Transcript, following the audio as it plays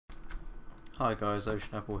Hi guys,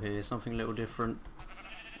 Ocean Apple here, something a little different.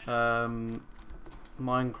 Minecraft,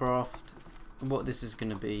 what this is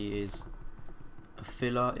going to be is a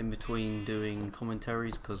filler in between doing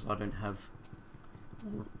commentaries because I don't have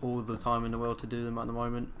all the time in the world to do them at the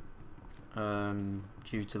moment,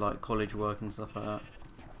 due to like college work and stuff like that.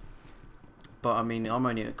 But I mean, I'm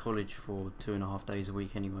only at college for 2.5 days a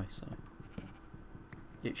week anyway, so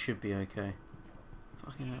it should be okay.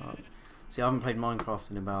 Fucking hell. See, I haven't played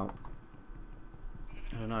Minecraft in about,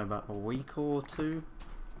 I don't know, about a week or two,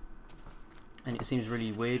 and it seems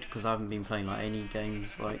really weird because I haven't been playing like any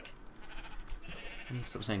games. Like, I need to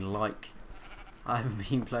stop saying like. I haven't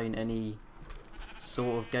been playing any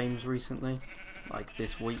sort of games recently, like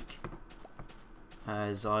this week,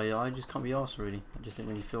 as I just can't be arsed really. I just didn't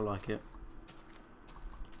really feel like it.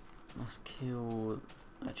 Let's kill.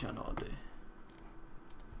 Actually, I know what I'll do.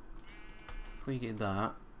 If we get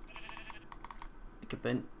that, make a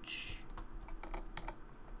bench.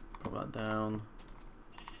 Put that down.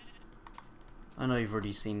 I know you've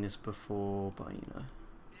already seen this before, but you know,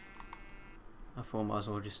 I thought I might as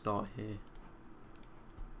well just start here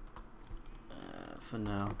for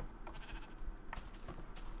now.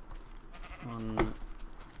 1,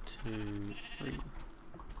 2, 3,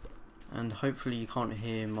 and hopefully you can't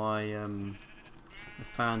hear my the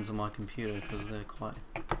fans on my computer because they're quite.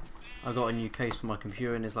 I got a new case for my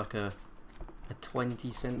computer and there's like a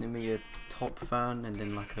 20cm top fan and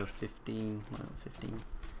then like a 15,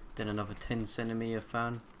 then another 10cm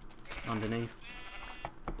fan underneath,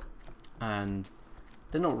 and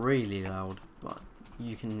they're not really loud, but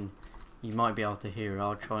you might be able to hear it.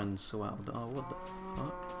 I'll try and sort out the, oh, what the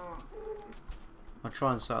fuck? I'll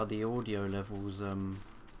try and sort out the audio levels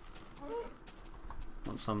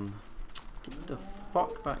once I'm, get the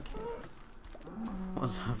fuck back here,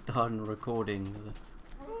 once I've done recording this.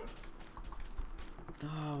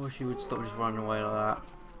 Oh, I wish you would stop just running away like that.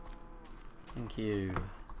 Thank you.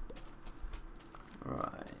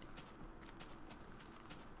 Right.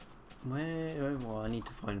 Where? Well, I need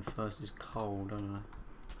to find first is coal, don't I?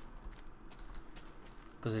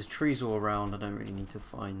 Because there's trees all around. I don't really need to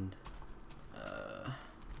find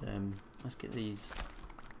them. Let's get these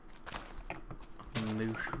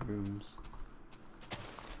mushrooms.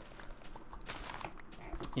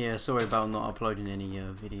 Yeah, sorry about not uploading any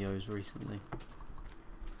videos recently.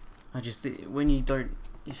 I just, when you don't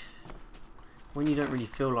really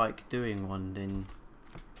feel like doing one, then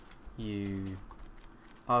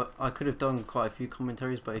I could have done quite a few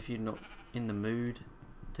commentaries, but if you're not in the mood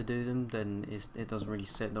to do them, then it doesn't really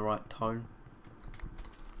set the right tone.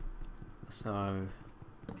 So,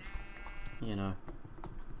 you know,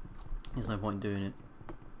 there's no point doing it.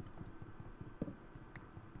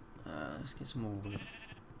 Let's get some more wood.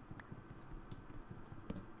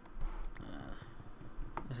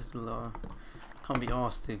 This is low. Can't be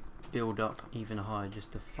asked to build up even higher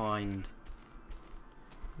just to find.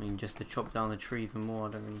 I mean, just to chop down the tree even more.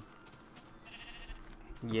 I don't really.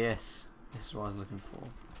 Yes, this is what I was looking for.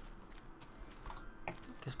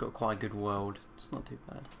 It's got quite a good world. It's not too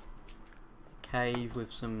bad. A cave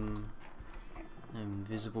with some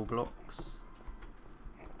invisible blocks.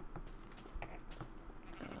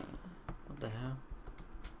 What the hell?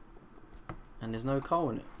 And there's no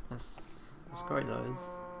coal in it. That's great, that is.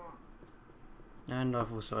 And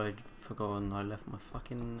I've also forgotten I left my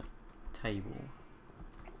fucking table.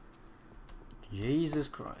 Jesus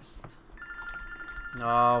Christ.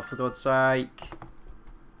 Oh, for God's sake.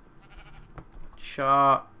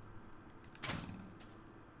 Shut.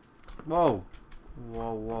 Whoa.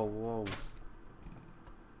 Whoa, whoa, whoa.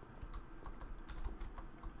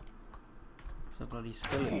 It's a bloody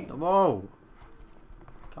skeleton. Whoa.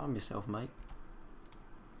 Calm yourself, mate.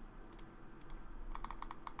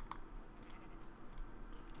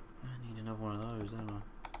 Another one of those, don't I?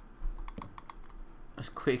 Let's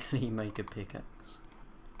quickly make a pickaxe.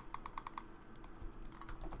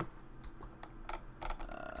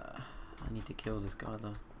 I need to kill this guy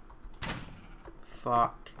though.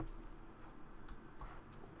 Fuck.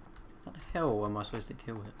 How the hell am I supposed to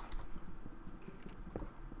kill it?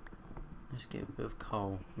 Let's get a bit of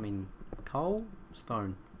coal. I mean, coal?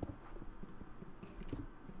 Stone.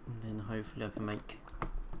 And then hopefully I can make.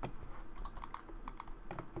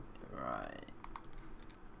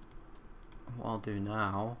 What I'll do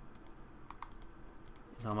now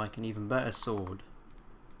is I'll make an even better sword.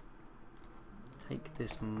 Take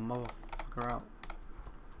this motherfucker out.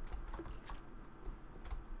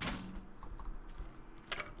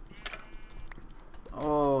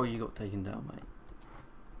 Oh, you got taken down, mate.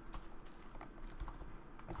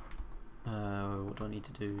 What do I need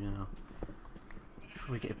to do now?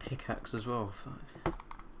 Probably get a pickaxe as well. Fuck.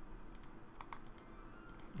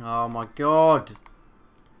 Oh my god!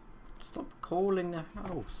 Stop calling the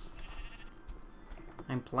house.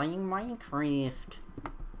 I'm playing Minecraft.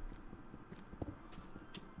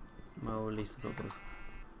 Well, at least I got both.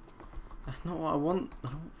 That's not what I want. I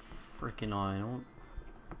don't freaking iron. I want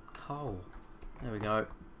coal. There we go.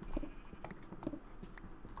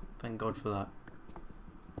 Thank God for that.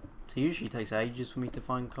 So usually it takes ages for me to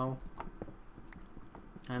find coal.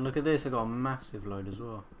 And look at this, I got a massive load as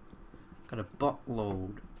well. Got a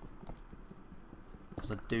buttload.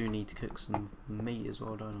 Because I do need to cook some meat as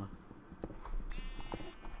well, don't I?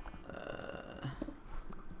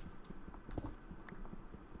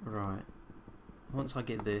 Right. Once I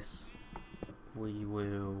get this, we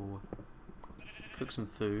will cook some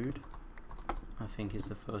food. I think is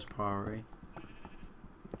the first priority.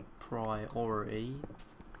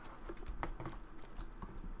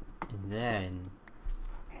 And then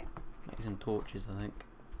make some torches, I think,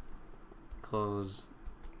 because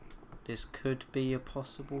this could be a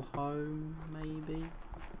possible home, maybe.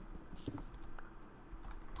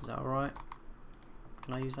 Is that alright?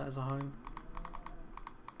 Can I use that as a home?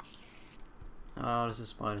 Oh, there's a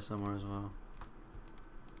spider somewhere as well.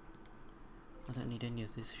 I don't need any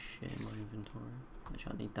of this shit in my inventory.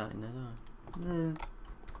 Actually, I need that in there, don't I?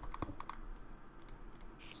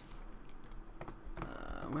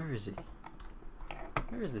 Where is he?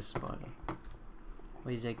 Where is this spider?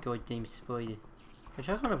 Where's that goddamn spider? Which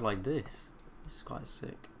I kind of like this. This is quite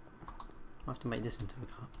sick. I'll have to make this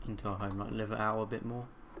into a home, like live it out a bit more.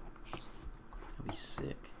 That'd be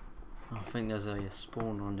sick. Oh, I think there's a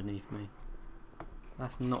spawner underneath me.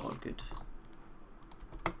 That's not a good.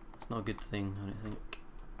 It's not a good thing, I don't think.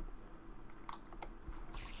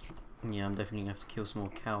 Yeah, I'm definitely gonna have to kill some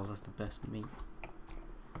more cows. That's the best meat.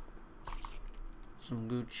 Some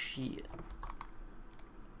good shit.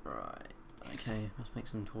 Right. Okay, let's make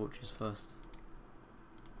some torches first.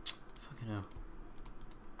 Fucking hell.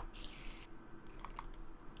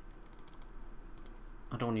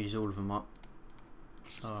 I don't want to use all of them up.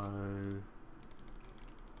 So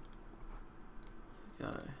there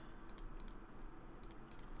we go.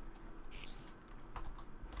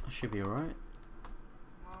 I should be alright.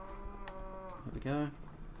 There we go.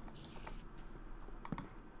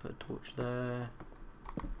 Put a torch there.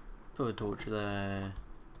 Put a torch there.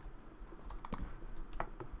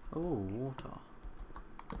 Oh, water.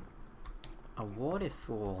 A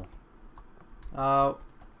waterfall. Oh.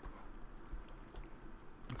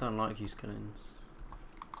 I don't like you skeletons.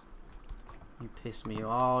 You piss me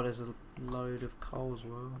off. Oh, there's a load of coal as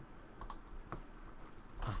well.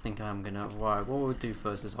 I think I'm gonna. Right, what we'll do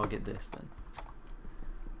first is I'll get this then.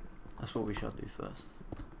 That's what we shall do first.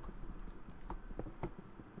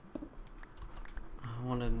 I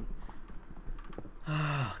want to.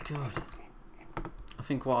 Oh god. I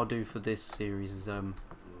think what I'll do for this series is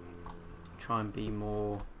try and be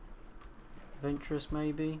more adventurous,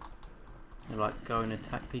 maybe, and like go and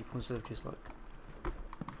attack people instead of just like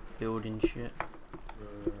building shit.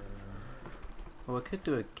 Well, I could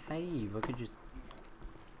do a cave. I could just.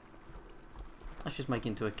 Let's just make it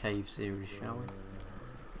into a cave series, shall we?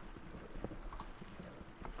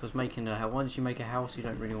 Because making a once you make a house, you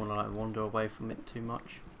don't really want to like wander away from it too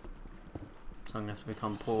much. So I'm gonna have to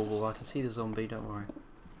become portable. I can see the zombie. Don't worry.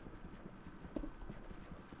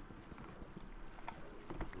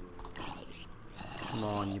 Come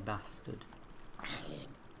on, you bastard.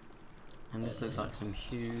 And this looks like some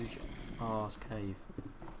huge ass cave.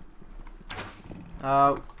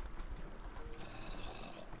 Oh.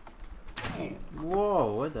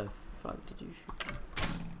 Whoa, where the fuck did you shoot me?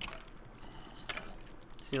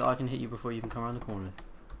 See that I can hit you before you even come around the corner.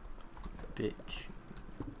 Bitch.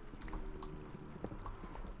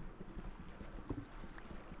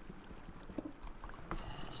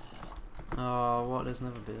 Oh, what? There's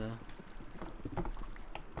another bit there.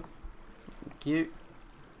 Cute.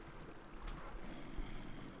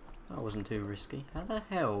 That wasn't too risky. How the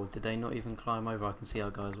hell did they not even climb over? I can see our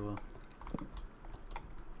guy as well.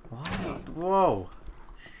 Why not? Whoa!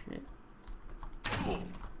 Shit.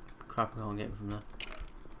 Crap, I can't get him from there.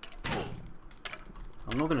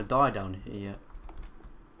 I'm not gonna die down here yet.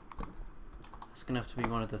 That's gonna have to be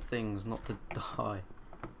one of the things not to die.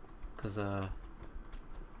 Because, I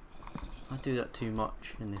do that too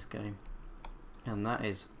much in this game. And that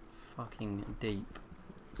is fucking deep.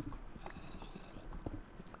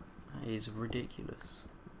 That is ridiculous.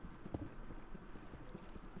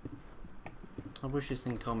 I wish this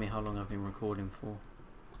thing told me how long I've been recording for.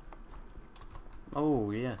 Oh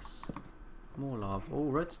yes, more lava. Oh,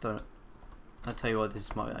 redstone. I tell you what,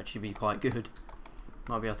 this might actually be quite good.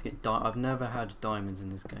 Might be able to get I've never had diamonds in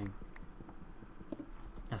this game.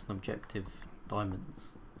 That's an objective.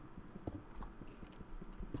 Diamonds.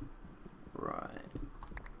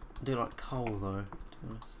 I do like coal though, to be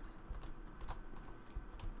honest.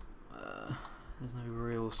 There's no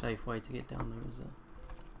real safe way to get down there, is there?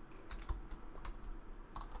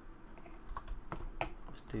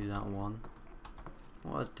 Let's do that one.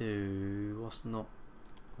 What I do, what's not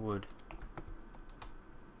wood?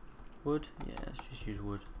 Wood? Yeah, let's just use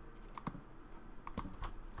wood.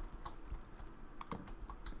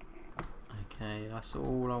 Okay, that's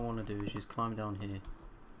all I want to do is just climb down here.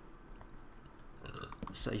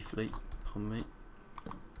 Safely. Pardon me.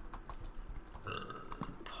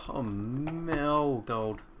 Oh,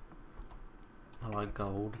 gold. I like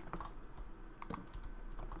gold.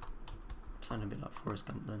 Sounding a bit like Forrest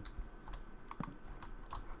Gump then.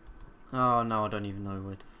 Oh no, I don't even know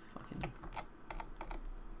where to fucking...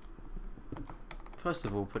 First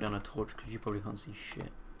of all, put down a torch because you probably can't see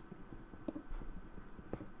shit.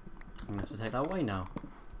 I'm gonna have to take that away now.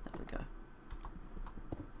 There we go.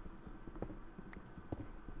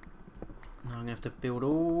 Now I'm gonna have to build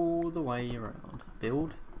all the way around.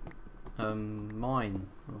 Build? Mine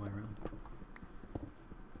all the way around.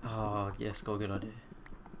 Oh yes, got a good idea.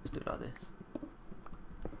 Let's do it like this.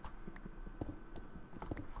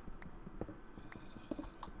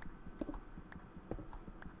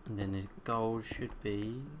 And then the gold should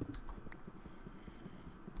be...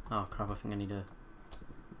 Oh crap, I think I need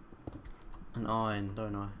an iron,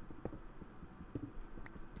 don't I?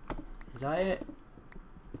 Is that it?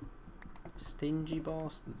 Stingy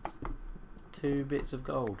bastards. 2 bits of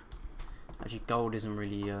gold. Actually, gold isn't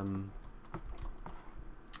really,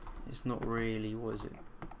 it's not really, what is it?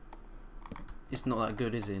 It's not that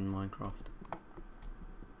good, is it, in Minecraft?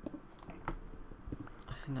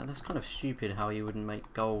 I think that's kind of stupid how you wouldn't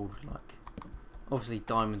make gold, like, obviously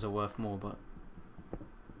diamonds are worth more, but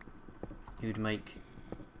you'd make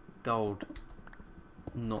gold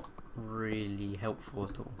not really helpful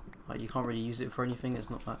at all. Like, you can't really use it for anything, it's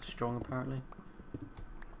not that strong apparently.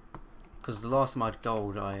 Because the last time I had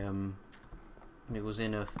gold, it was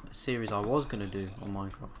in a series I was going to do on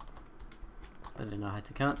Minecraft. But then I had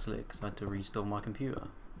to cancel it because I had to restore my computer.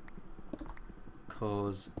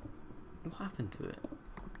 Because, what happened to it?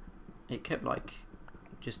 It kept like,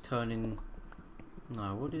 just turning,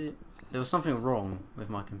 no, what did it, there was something wrong with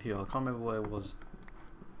my computer, I can't remember what it was.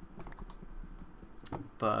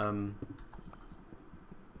 But,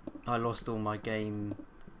 I lost all my game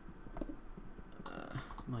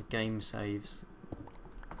saves,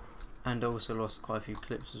 and also lost quite a few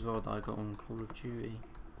clips as well that I got on Call of Duty.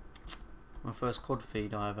 My first COD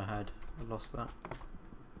feed I ever had, I lost that.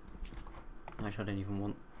 Actually, I didn't even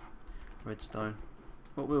want redstone.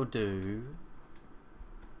 What we'll do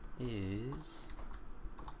is,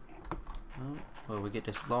 oh, well, we get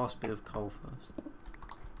this last bit of coal first,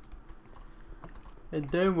 and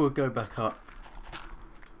then we'll go back up.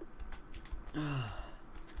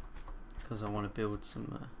 Because I want to build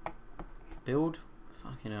some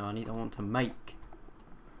fucking hell, I want to make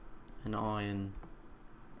an iron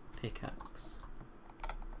pickaxe.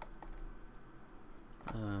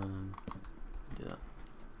 Do that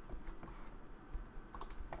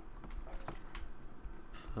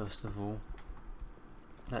first of all.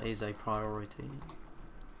 That is a priority.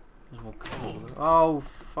 There's more coal. Oh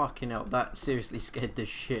fucking hell, that seriously scared the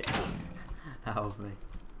shit out of me.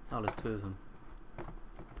 Oh, there's 2 of them.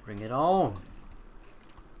 Bring it on!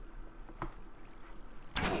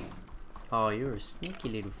 Oh, you're a sneaky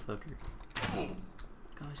little fucker.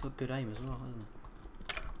 Guy's got good aim as well, hasn't he?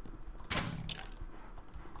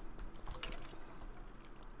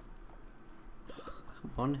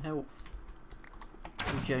 Come on, health.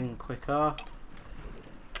 Regen quicker.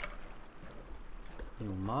 You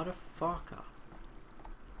motherfucker.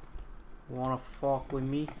 Wanna fuck with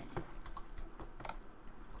me?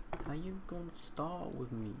 How you gonna start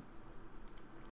with me?